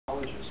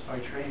by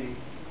training,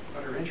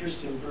 but her interest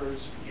in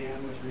birds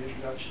began with her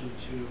introduction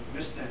to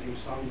mist netting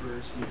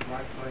songbirds in the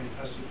black-pine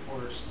infested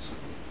forests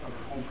of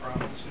her home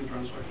province, New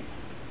Brunswick.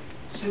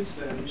 Since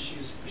then,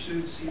 she's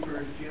pursued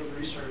seabird field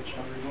research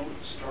on remote,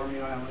 stormy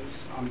islands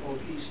on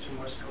both east and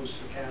west coasts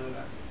of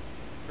Canada.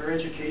 Her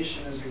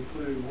education has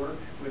included work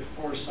with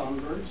forest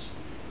songbirds,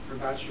 her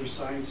Bachelor of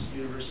Science at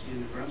the University of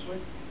New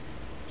Brunswick,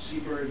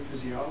 seabird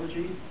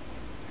physiology,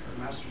 her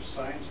Master's of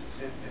Science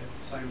at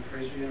Simon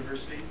Fraser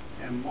University,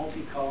 and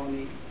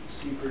multi-colony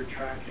seabird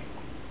tracking,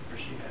 where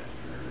she had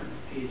her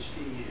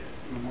PhD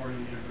at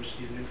Memorial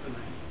University of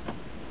Newfoundland.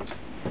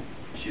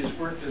 She has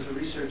worked as a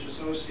research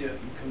associate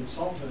and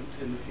consultant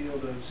in the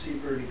field of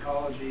seabird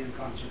ecology and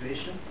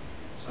conservation,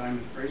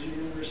 Simon Fraser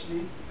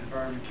University,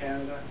 Environment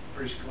Canada,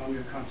 British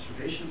Columbia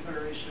Conservation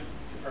Federation,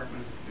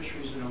 Department of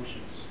Fisheries and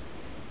Oceans.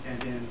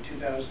 And in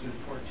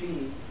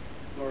 2014,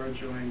 Laura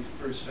joined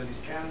Bird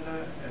Studies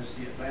Canada as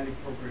the Atlantic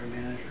Program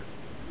Manager.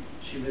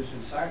 She lives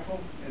in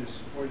Sackville and is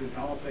supported in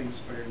all things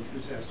by her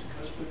enthusiastic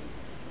husband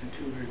and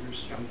 2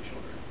 vigorous young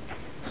children.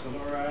 So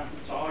Laura,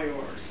 it's all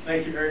yours.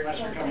 Thank you very much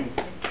for coming.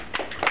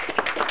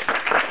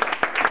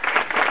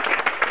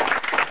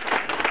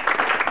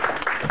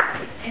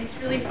 It's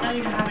really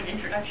funny to have an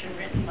introduction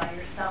written by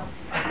yourself.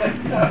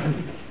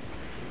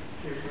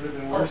 It would have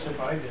been worse if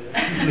I did it.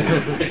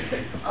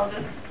 I'll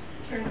just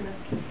turn this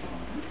on.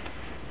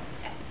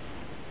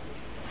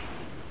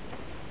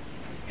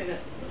 I'm going to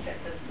look at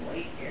this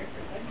light here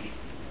for a second.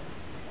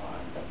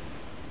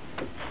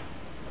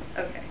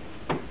 Okay.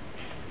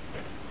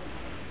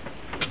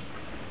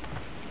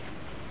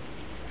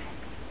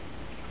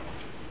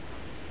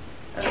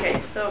 Okay,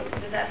 so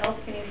does that help?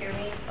 Can you hear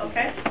me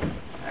okay?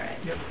 All right.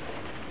 Yep.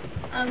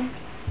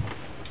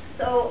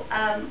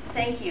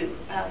 Thank you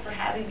for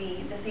having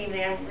me this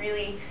evening. I'm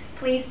really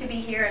pleased to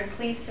be here and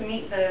pleased to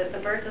meet the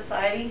Bird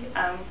Society.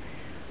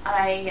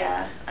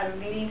 I've been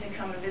meaning to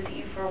come and visit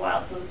you for a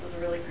while, so this was a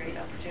really great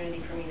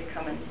opportunity for me to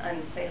come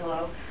and say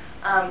hello.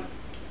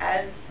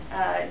 As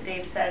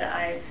Dave said,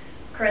 I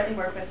currently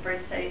work with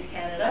Bird Studies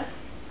Canada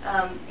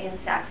in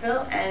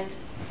Sackville, and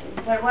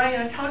what I'm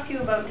going to talk to you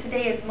about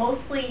today is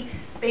mostly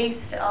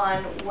based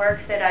on work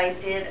that I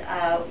did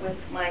with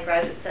my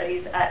graduate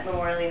studies at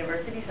Memorial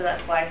University, so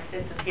that's why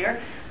this is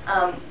here,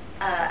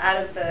 out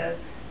of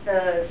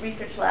the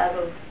research lab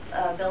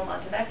of Bill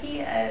Montevecchi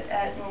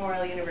at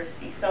Memorial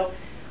University. So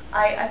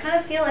I kind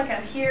of feel like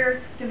I'm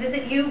here to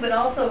visit you, but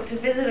also to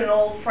visit an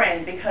old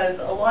friend, because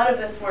a lot of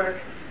this work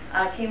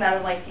came out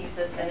of my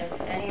thesis, and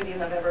if any of you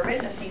have ever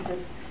written a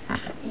thesis,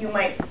 you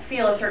might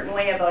feel a certain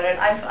way about it.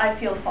 I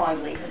feel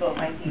fondly about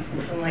my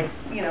thesis, and like,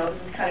 you know,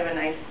 this is kind of a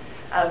nice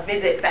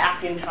visit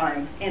back in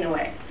time, in a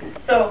way.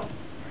 So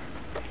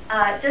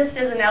just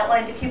as an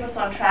outline to keep us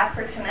on track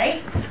for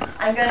tonight,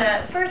 I'm going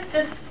to first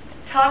just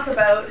talk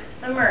about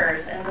the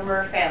Murres and the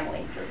Murre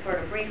family, just sort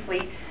of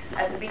briefly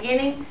at the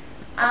beginning.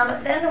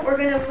 Then we're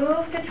going to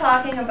move to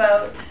talking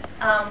about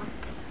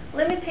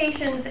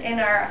limitations in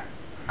our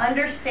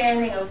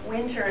understanding of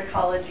winter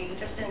ecology,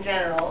 just in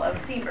general, of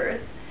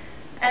seabirds.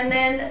 And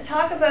then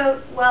talk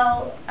about,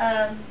 well,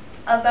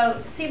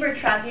 about seabird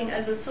tracking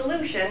as a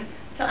solution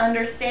to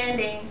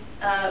understanding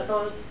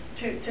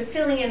to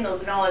filling in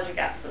those knowledge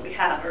gaps that we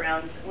have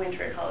around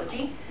winter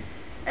ecology.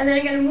 And then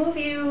I'm going to move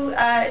you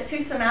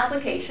to some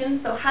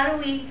applications. So how do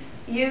we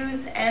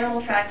use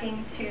animal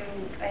tracking to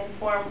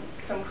inform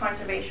some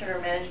conservation or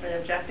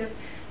management objectives?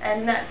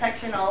 And in that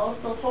section, I'll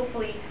also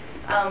hopefully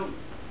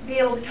be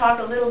able to talk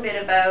a little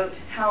bit about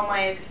how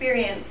my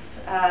experience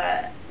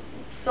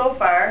so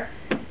far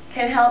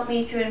can help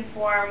me to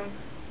inform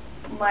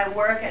my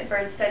work at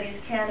Bird Studies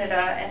Canada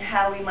and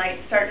how we might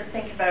start to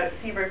think about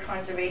seabird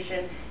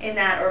conservation in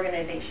that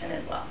organization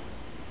as well.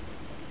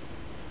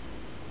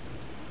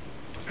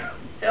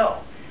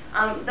 So,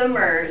 the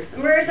Murres. The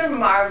Murres are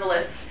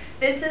marvelous.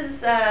 This is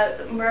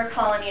the Murre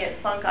colony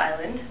at Funk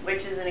Island,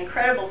 which is an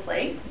incredible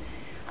place.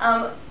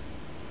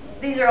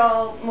 These are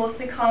all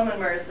mostly common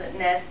Murres that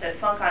nest at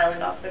Funk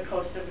Island off the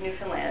coast of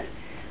Newfoundland.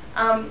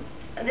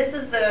 This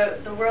is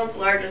the world's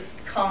largest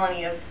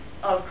colony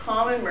of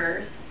common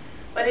Murres,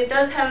 but it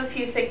does have a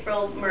few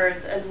thick-billed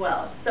Murres as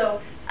well.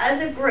 So as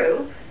a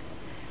group,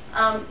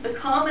 the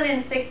common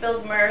and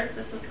thick-billed Murres,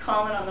 this is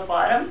common on the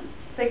bottom,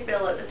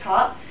 thick-bill at the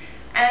top,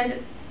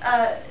 and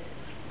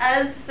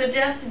as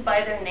suggested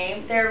by their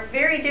name, they're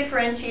very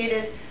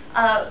differentiated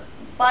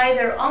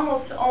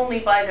almost only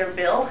by their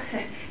bill.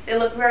 They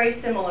look very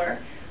similar.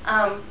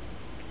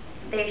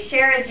 They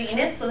share a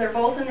genus, so they're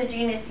both in the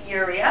genus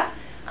Urea.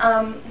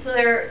 So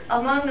they're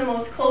among the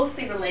most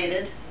closely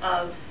related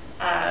of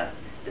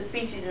the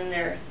species in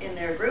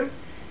their group.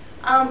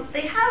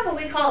 They have what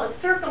we call a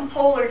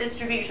circumpolar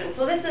distribution.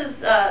 So this is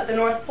the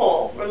North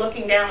Pole. We're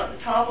looking down at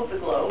the top of the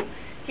globe.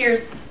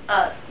 Here's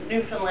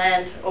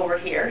Newfoundland over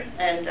here,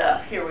 and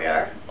here we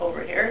are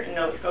over here in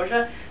Nova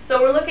Scotia. So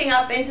we're looking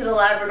up into the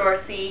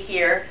Labrador Sea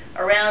here,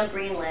 around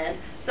Greenland.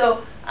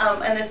 So,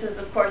 and this is,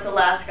 of course,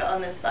 Alaska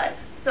on this side.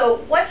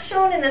 So what's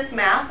shown in this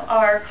map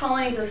are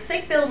colonies of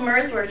thick-billed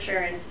Murres, which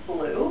are in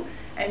blue,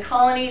 and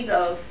colonies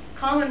of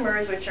common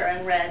Murres, which are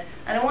in red,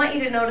 and I want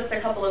you to notice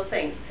a couple of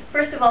things.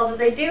 First of all, that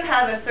they do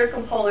have a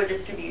circumpolar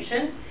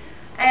distribution,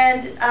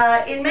 and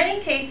in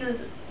many cases,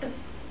 the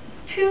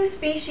two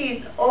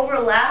species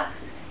overlap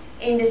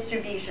in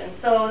distribution.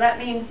 So that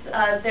means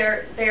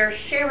they're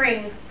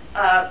sharing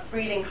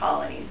breeding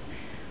colonies.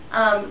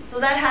 So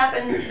that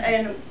happens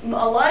in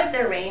a lot of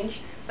their range,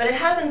 but it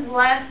happens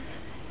less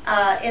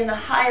in the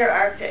higher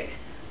Arctic.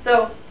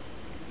 So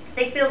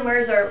thick-billed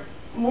Murres are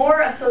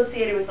more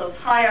associated with those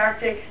high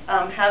Arctic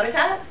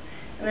habitats,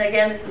 and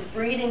again, this is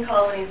breeding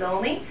colonies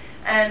only.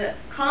 And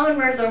common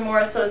Murres are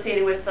more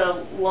associated with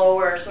the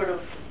lower, sort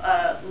of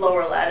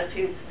lower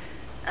latitudes.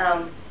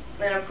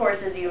 And of course,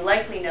 as you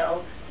likely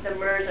know, the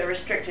Murres are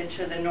restricted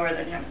to the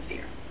northern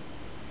hemisphere.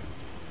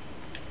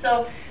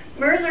 So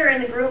Murres are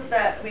in the group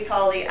that we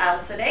call the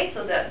Alcidae,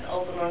 so that's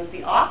also known as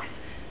the ox.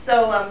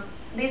 So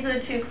these are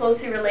the two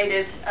closely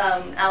related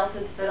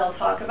alcids that I'll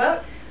talk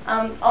about.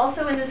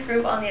 Also in this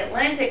group on the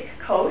Atlantic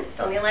coast,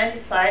 on the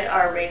Atlantic side,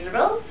 are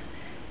razorbills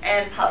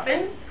and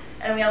puffins,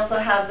 and we also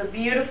have the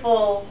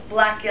beautiful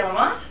black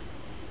guillemot.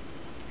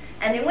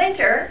 And in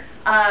winter,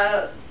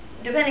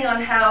 depending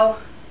on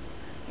how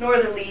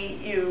northerly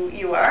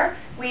you are,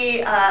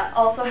 we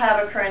also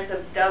have occurrence of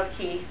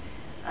dovekie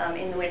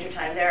in the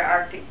wintertime. They're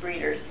Arctic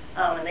breeders,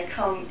 and they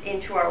come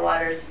into our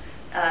waters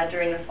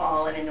during the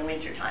fall and in the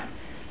wintertime.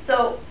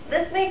 So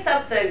this makes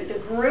up the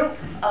group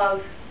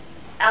of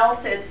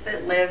alcids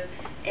that live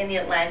in the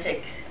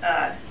Atlantic,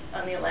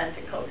 on the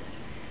Atlantic coast.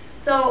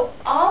 So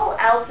all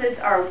alcids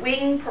are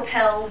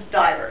wing-propelled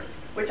divers,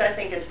 which I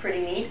think is pretty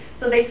neat.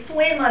 So they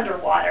swim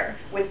underwater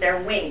with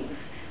their wings.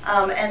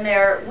 And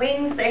their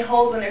wings they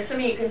hold when they're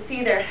swimming. You can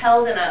see they're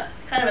held in a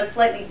kind of a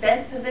slightly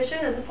bent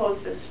position as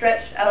opposed to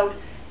stretched out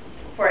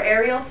for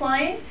aerial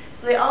flying.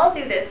 So they all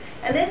do this,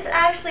 and this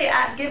actually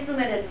gives them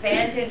an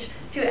advantage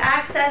to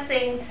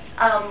accessing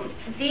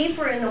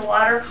deeper in the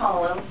water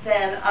column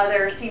than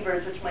other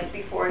seabirds which might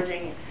be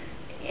foraging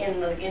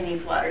in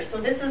these waters.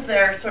 So this is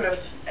their sort of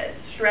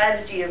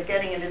strategy of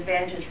getting an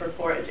advantage for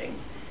foraging.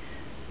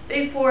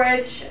 They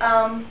forage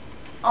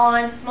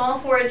on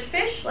small forage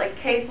fish like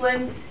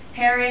capelin,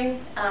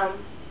 herring,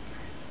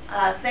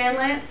 sand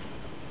lance,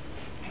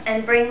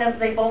 and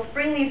they both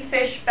bring these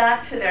fish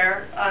back to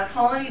their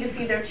colony to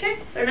feed their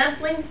chicks, their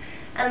nestlings,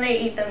 and they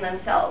eat them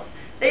themselves.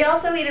 They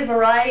also eat a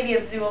variety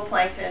of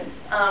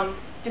zooplankton,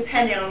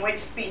 depending on which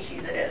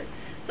species it is.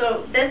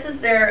 So this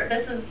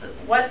is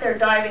what they're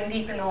diving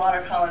deep in the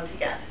water column to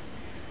get.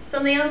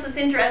 Something else that's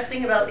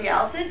interesting about the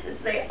alcids is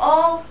they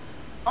all,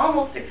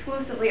 almost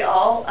exclusively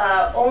all,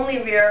 only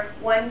rear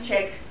one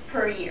chick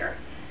per year.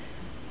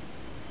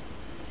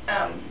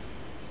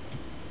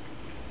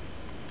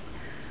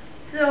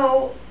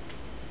 So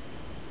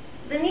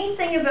the neat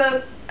thing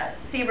about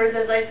seabirds,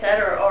 as I said,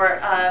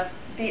 or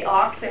the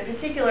auks in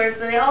particular, is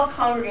that they all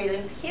congregate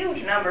in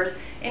huge numbers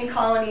in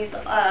colonies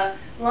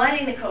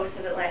lining the coast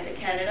of Atlantic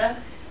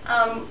Canada.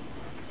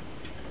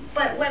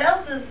 But what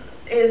else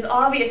is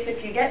obvious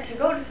if you get to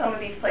go to some of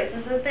these places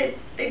is that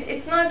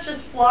it's not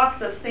just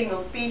flocks of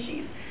single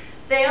species.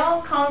 They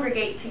all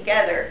congregate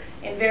together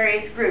in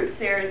various groups.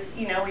 There's,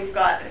 we've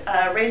got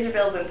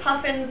razorbills and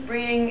puffins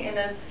breeding in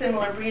a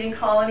similar breeding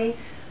colony.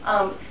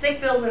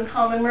 Thickbills and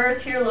common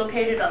Murres here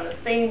located on the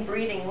same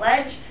breeding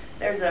ledge.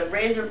 There's a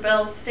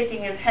razorbill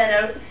sticking his head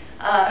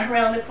out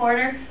around the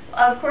corner.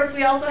 Of course,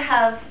 we also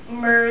have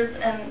Murres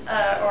and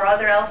or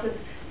other alcids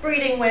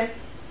breeding with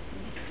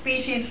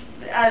species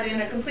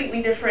in a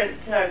completely different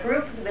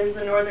group. There's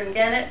the northern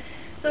gannet.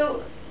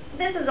 So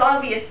this is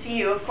obvious to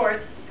you, of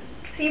course.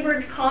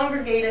 Seabirds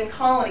congregate in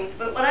colonies,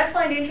 but what I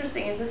find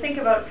interesting is to think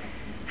about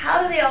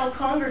how do they all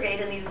congregate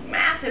in these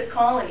massive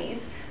colonies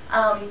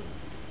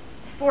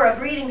for a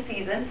breeding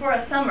season, for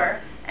a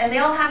summer, and they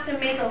all have to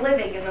make a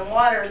living in the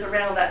waters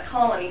around that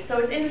colony. So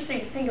it's interesting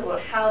to think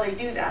about how they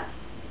do that.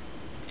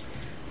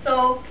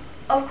 So,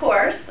 of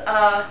course,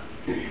 a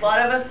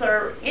lot of us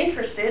are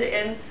interested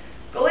in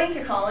going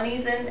to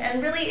colonies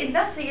and really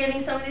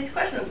investigating some of these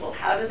questions. Well,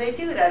 how do they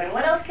do that, and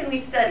what else can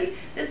we study?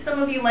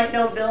 Some of you might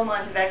know Bill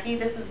Montevecchi.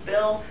 This is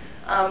Bill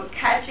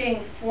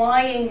catching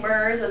flying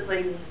Murres as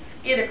they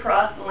skid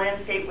across the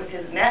landscape with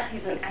his net.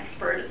 He's an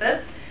expert at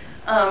this.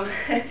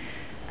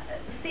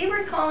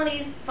 Seabird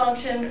colonies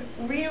function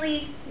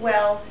really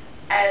well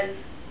as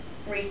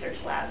research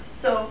labs.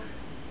 So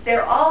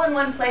they're all in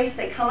one place.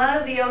 They come out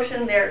of the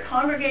ocean. They're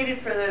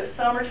congregated for the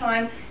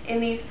summertime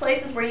in these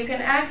places where you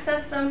can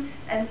access them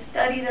and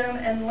study them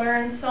and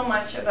learn so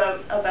much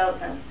about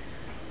them.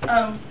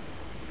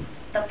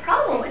 The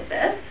problem with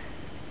this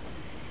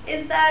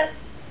is that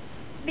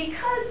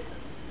because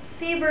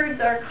seabirds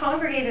are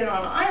congregated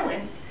on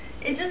islands,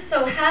 it just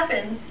so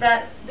happens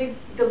that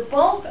the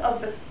bulk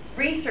of the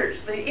research,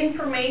 the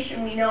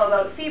information we know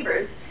about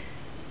seabirds,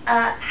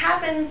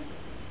 happens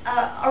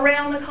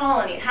around the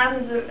colony. It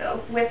happens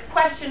with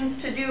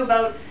questions to do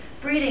about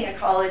breeding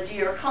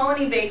ecology or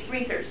colony-based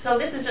research. So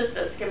this is just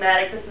a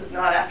schematic. This is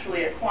not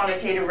actually a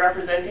quantitative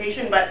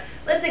representation, but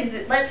let's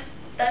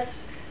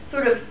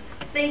sort of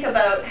think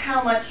about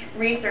how much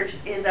research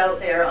is out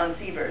there on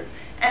seabirds.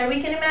 And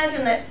we can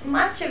imagine that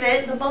much of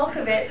it, the bulk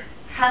of it,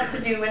 has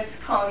to do with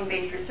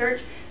colony-based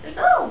research. There's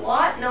not a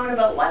lot known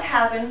about what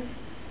happens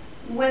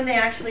when they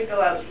actually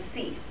go out to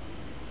sea.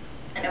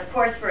 And of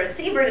course, for a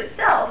seabird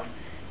itself,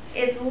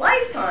 its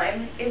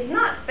lifetime is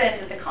not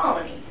spent at the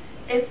colony.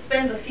 It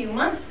spends a few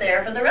months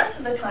there, but the rest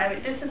of the time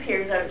it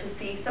disappears out to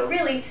sea. So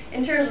really,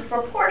 in terms of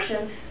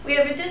proportion, we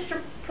have a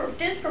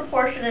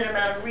disproportionate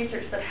amount of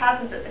research that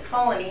happens at the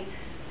colony,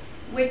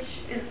 which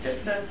is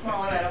just a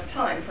small amount of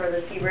time for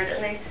the seabird,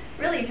 and they're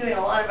really doing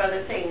a lot of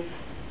other things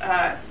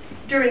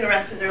during the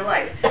rest of their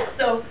life.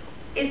 So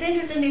it's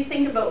interesting to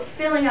think about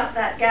filling up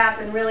that gap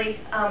and really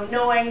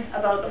knowing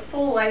about the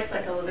full life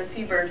cycle of the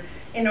seabird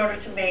in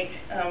order to make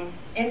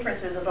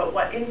inferences about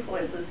what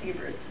influences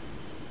seabirds.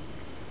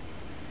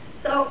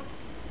 So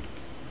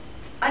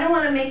I don't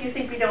want to make you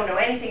think we don't know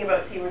anything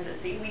about seabirds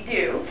at sea. We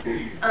do.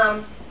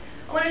 I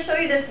want to show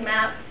you this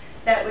map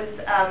that was,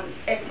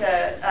 it's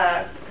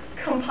a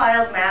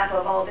compiled map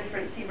of all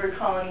different seabird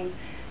colonies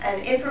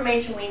and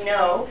information we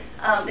know.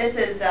 This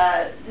is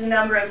the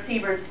number of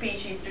seabird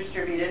species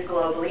distributed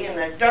globally, and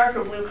the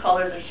darker blue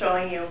colors are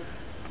showing you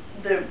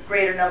the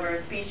greater number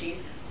of species.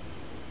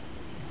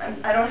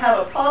 I don't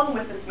have a problem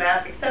with this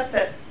map, except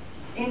that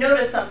you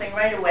notice something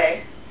right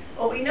away.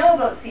 What we know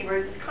about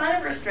seabirds is kind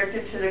of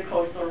restricted to the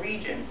coastal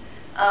region,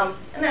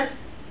 and that's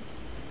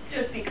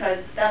just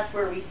because that's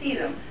where we see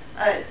them.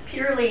 It's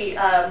purely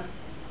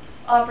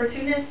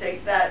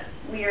opportunistic that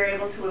we are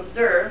able to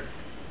observe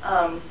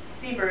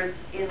seabirds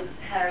in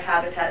their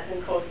habitats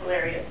in coastal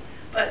areas.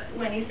 But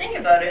when you think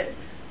about it,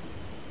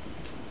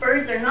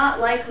 birds are not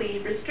likely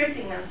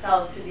restricting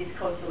themselves to these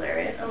coastal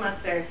areas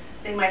unless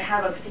they might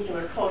have a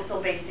particular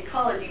coastal-based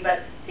ecology, but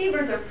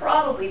seabirds are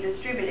probably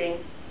distributing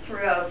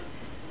throughout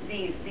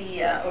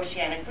the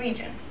oceanic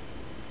region.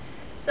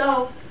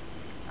 So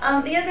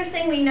the other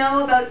thing we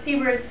know about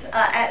seabirds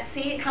at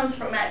sea, it comes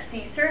from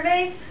at-sea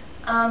surveys.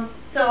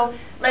 So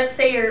let's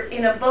say you're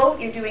in a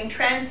boat, you're doing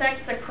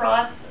transects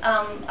across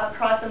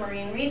a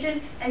marine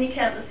region, and you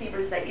count the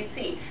seabirds that you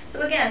see.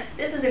 So again,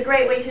 this is a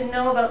great way to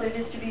know about their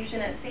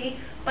distribution at sea,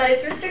 but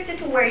it's restricted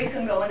to where you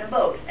can go in a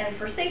boat. And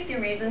for safety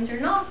reasons,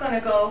 you're not going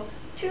to go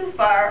too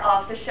far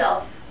off the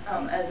shelf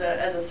as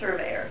a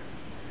surveyor.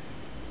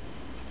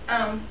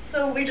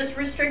 So we're just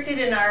restricted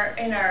in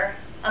our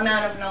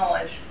amount of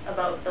knowledge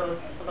about those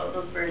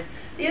birds.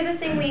 The other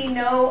thing we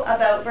know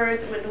about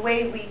birds, with the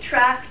way we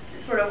track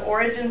sort of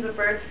origins of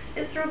birds,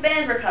 is through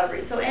band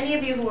recovery. So any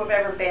of you who have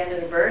ever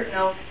banded a bird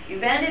know you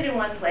band it in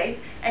one place,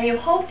 and you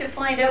hope to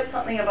find out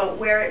something about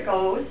where it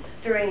goes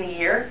during the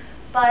year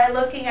by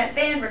looking at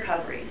band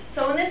recovery.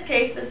 So in this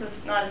case, this is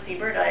not a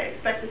seabird. I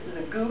expect this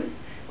is a goose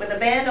with a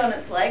band on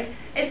its leg.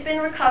 It's been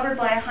recovered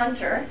by a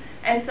hunter,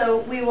 and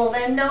so we will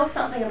then know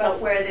something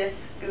about where this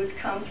goose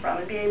comes from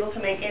and be able to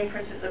make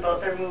inferences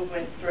about their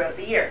movements throughout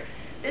the year.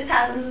 This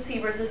happens with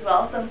seabirds as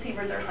well. Some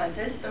seabirds are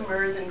hunted, the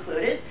Murres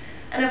included.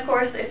 And of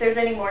course, if there's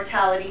any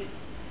mortality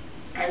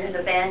and there's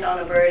a band on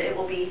a bird, it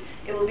will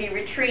be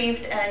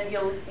retrieved, and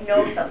you'll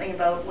know something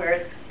about where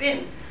it's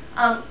been.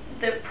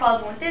 The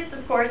problem with this,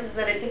 of course, is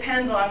that it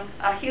depends on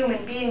a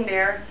human being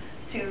there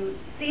to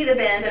see the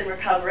band and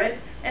recover it,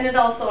 and it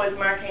also is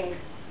marking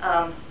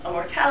a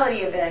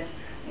mortality event,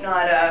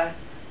 not a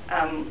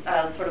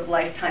sort of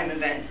lifetime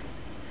event.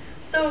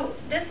 So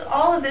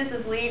all of this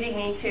is leading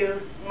me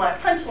to my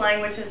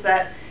punchline, which is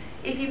that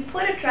if you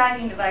put a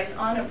tracking device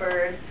on a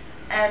bird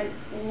and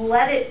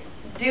let it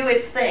do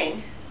its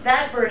thing,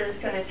 that bird is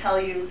going to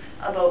tell you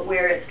about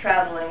where it's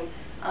traveling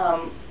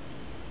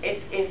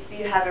if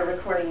you have a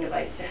recording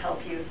device to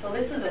help you. So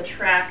this is a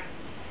track.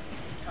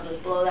 I'll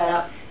just blow that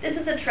up. This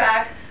is a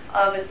track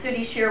of a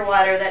sooty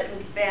shearwater that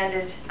was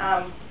banded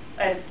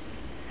and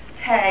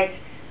tagged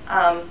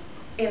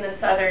in the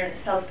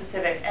South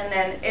Pacific, and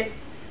then it's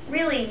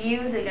really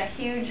using a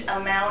huge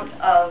amount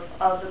of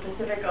the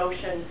Pacific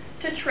Ocean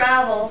to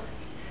travel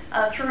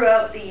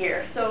throughout the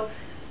year. So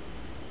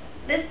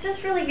this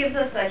just really gives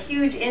us a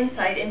huge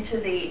insight into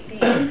the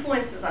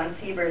influences on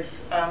seabirds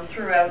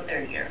throughout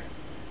their year.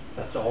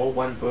 That's all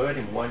one bird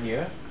in 1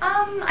 year?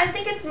 I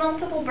think it's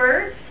multiple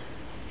birds.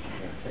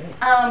 Okay.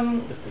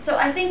 So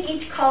I think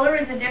each color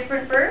is a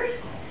different bird,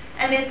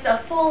 and it's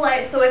a full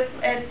life. So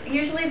it's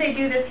usually they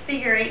do this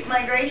figure-8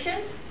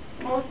 migration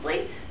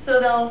mostly. So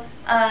they'll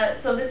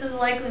so this is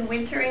likely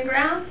wintering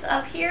grounds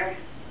up here,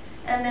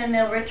 and then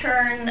they'll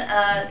return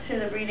to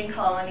the breeding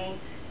colony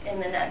in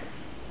the next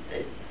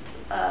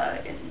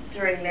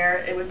during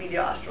it would be the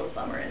austral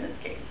summer in this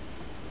case.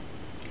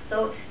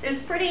 So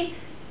there's pretty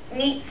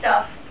neat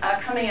stuff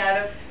coming out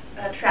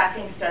of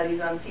tracking studies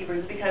on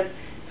seabirds, because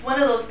it's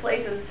one of those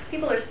places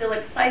people are still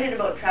excited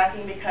about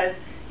tracking, because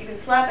you can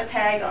slap a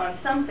tag on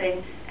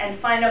something and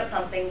find out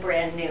something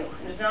brand new.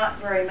 There's not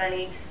very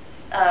many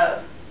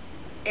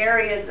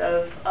areas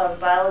of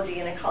biology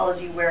and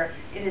ecology where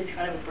it is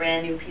kind of a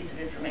brand new piece of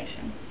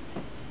information.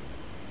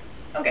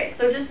 Okay,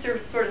 so just to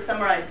sort of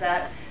summarize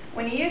that,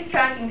 when you use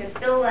tracking to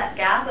fill that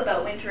gap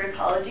about winter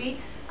ecology,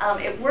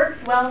 it works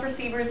well for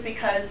seabirds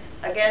because,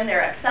 again,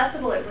 they're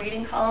accessible at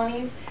breeding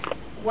colonies.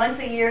 once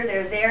a year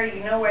they're there,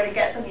 you know where to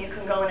get them, you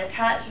can go and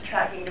attach a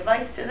tracking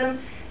device to them,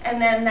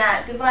 and then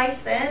that device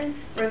then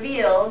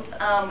reveals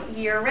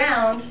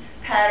year-round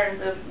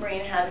patterns of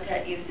marine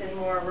habitat use in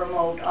more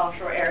remote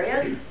offshore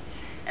areas,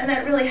 and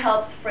that really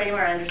helps frame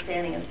our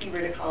understanding of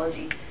seabird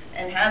ecology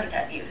and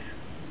habitat use.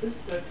 Is this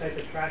the type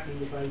of tracking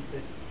device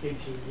that gives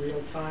you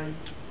real time,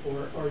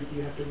 or do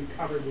you have to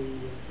recover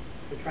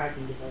the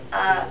tracking device?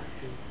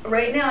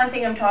 Right now I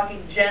think I'm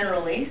talking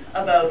generally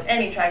about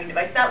any tracking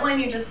device. That one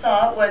you just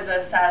saw was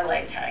a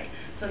satellite tag,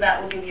 so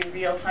that will give you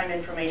real-time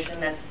information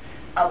that's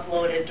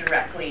uploaded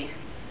directly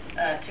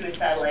to a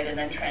satellite and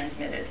then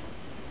transmitted.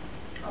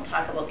 I'll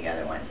talk about the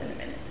other ones in a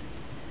minute.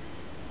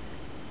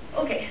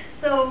 Okay,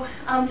 so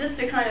just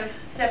to kind of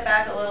step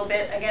back a little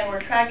bit, again,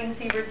 we're tracking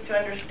seabirds to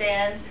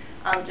understand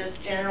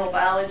just general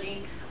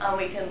biology.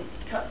 We can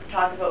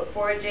talk about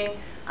foraging.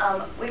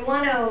 We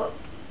want to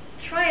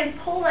try and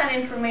pull that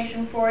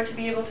information forward to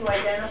be able to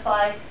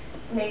identify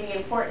maybe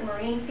important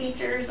marine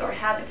features or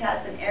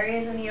habitats and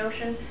areas in the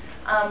ocean.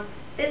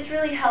 This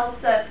really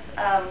helps us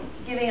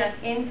giving us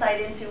insight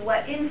into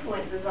what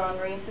influences on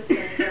marine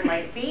systems there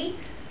might be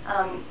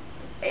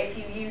if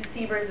you use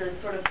seabirds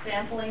as sort of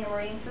sampling a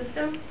marine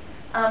system.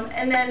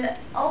 And then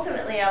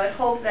ultimately I would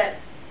hope that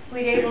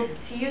we'd be able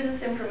to use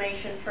this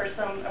information for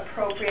some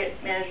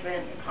appropriate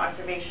management and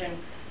conservation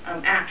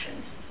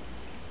actions.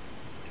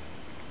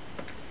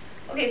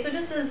 Okay, so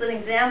just as an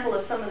example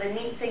of some of the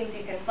neat things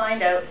you can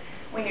find out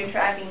when you're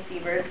tracking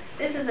seabirds,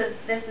 this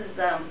is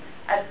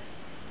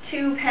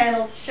two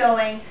panels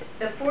showing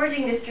the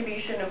foraging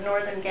distribution of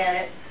northern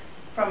gannets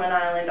from an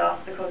island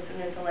off the coast of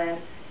Newfoundland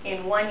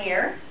in 1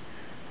 year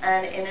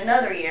and in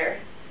another year.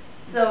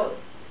 So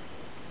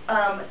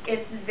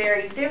it's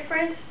very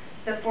different.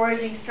 The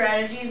foraging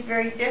strategy is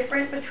very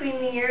different between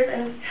the years,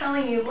 and it's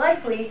telling you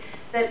likely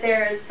that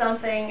there is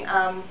something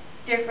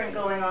different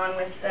going on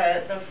with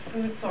the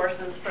food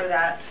sources for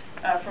that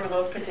for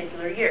those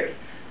particular years.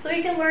 So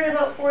you can learn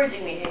about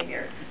foraging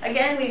behavior.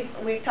 Again,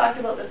 we've talked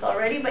about this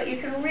already, but you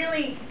can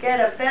really get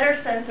a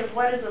better sense of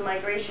what is the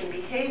migration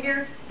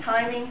behavior,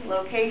 timing,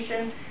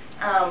 location,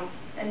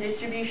 and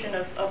distribution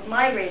of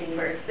migrating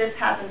birds. This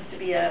happens to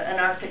be an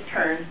Arctic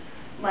tern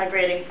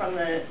migrating from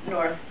the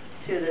north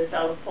to the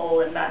South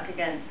Pole and back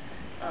again.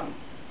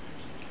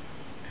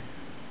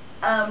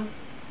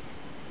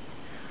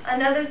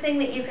 Another thing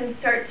that you can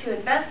start to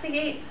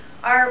investigate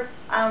are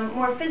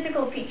more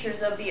physical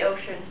features of the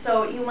ocean.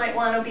 So you might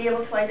want to be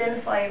able to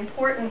identify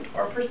important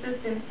or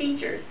persistent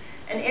features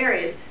and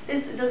areas.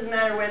 This doesn't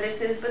matter where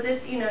this is, but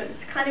this,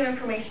 it's kind of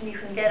information you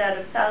can get out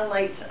of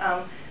satellite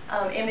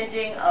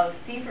imaging of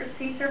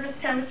sea surface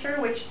temperature,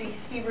 which these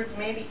seabirds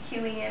may be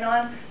cueing in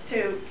on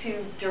to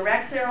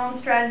direct their own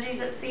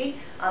strategies at sea.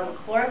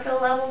 Chlorophyll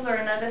levels are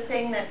another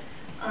thing that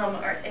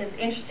is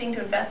interesting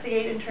to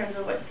investigate in terms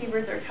of what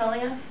seabirds are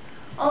telling us.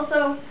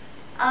 Also,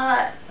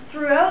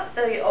 throughout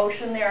the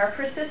ocean, there are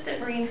persistent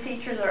marine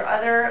features or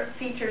other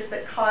features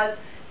that cause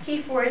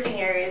key foraging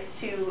areas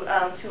to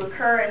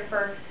occur and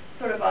for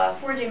sort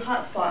of foraging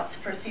hotspots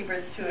for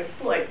seabirds to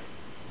exploit.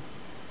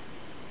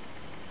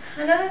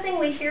 Another thing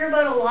we hear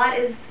about a lot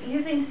is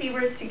using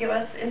seabirds to give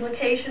us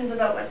implications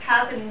about what's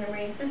happening in the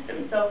marine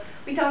system. So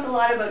we talk a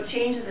lot about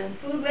changes in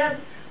food webs.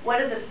 What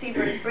are the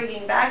seabirds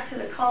bringing back to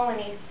the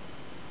colony,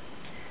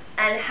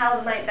 and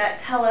how might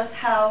that tell us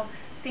how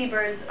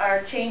seabirds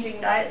are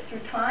changing diets through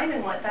time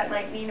and what that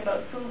might mean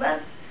about food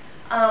webs.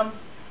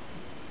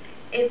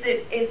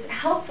 It's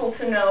helpful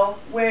to know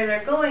where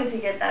they're going to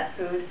get that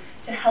food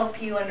to help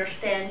you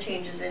understand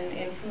changes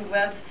in food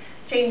webs,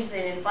 changes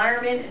in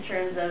environment in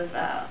terms of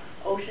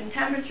ocean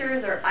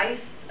temperatures or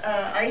ice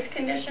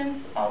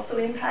conditions also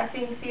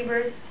impacting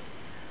seabirds.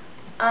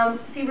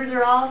 Seabirds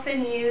are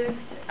often used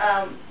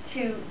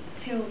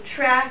to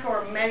track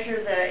or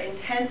measure the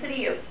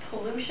intensity of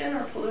pollution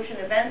or pollution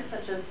events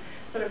such as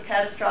sort of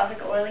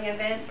catastrophic oiling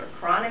events or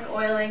chronic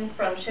oiling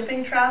from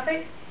shipping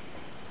traffic.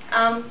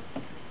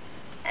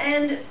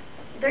 And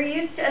they're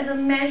used as a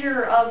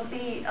measure of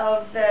the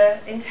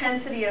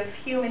intensity of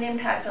human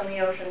impact on the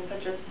ocean,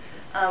 such as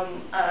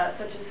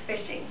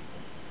fishing.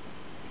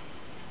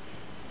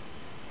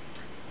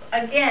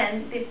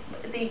 Again,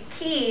 the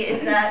key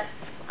is that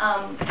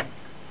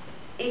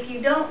if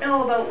you don't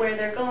know about where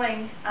they're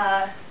going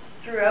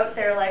throughout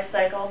their life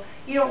cycle,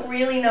 you don't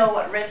really know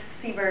what risks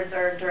seabirds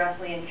are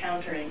directly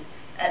encountering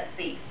at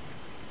sea.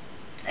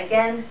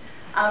 Again,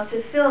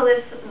 to fill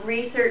this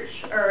research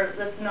or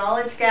this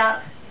knowledge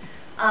gap,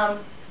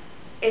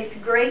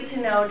 it's great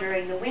to know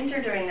during the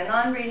winter, during the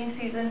non-breeding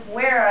season,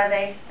 where are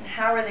they and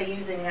how are they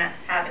using that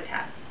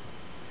habitat.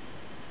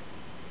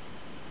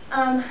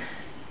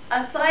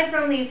 Aside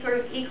from these sort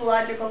of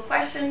ecological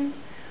questions,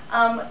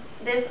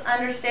 this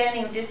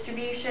understanding of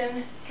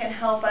distribution can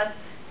help us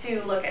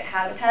to look at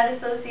habitat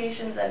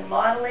associations and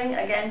modeling,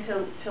 again,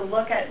 to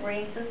look at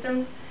marine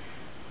systems,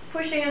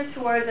 pushing us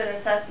towards an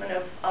assessment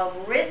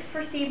of risk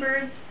for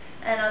seabirds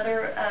and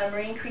other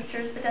marine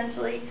creatures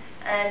potentially,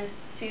 and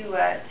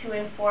to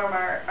inform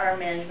our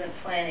management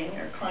planning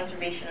or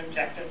conservation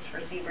objectives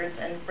for seabirds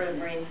and for the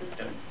marine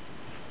system.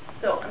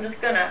 So I'm just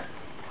going to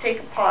take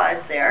a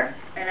pause there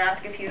and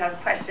ask if you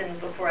have questions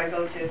before I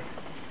go to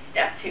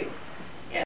step 2.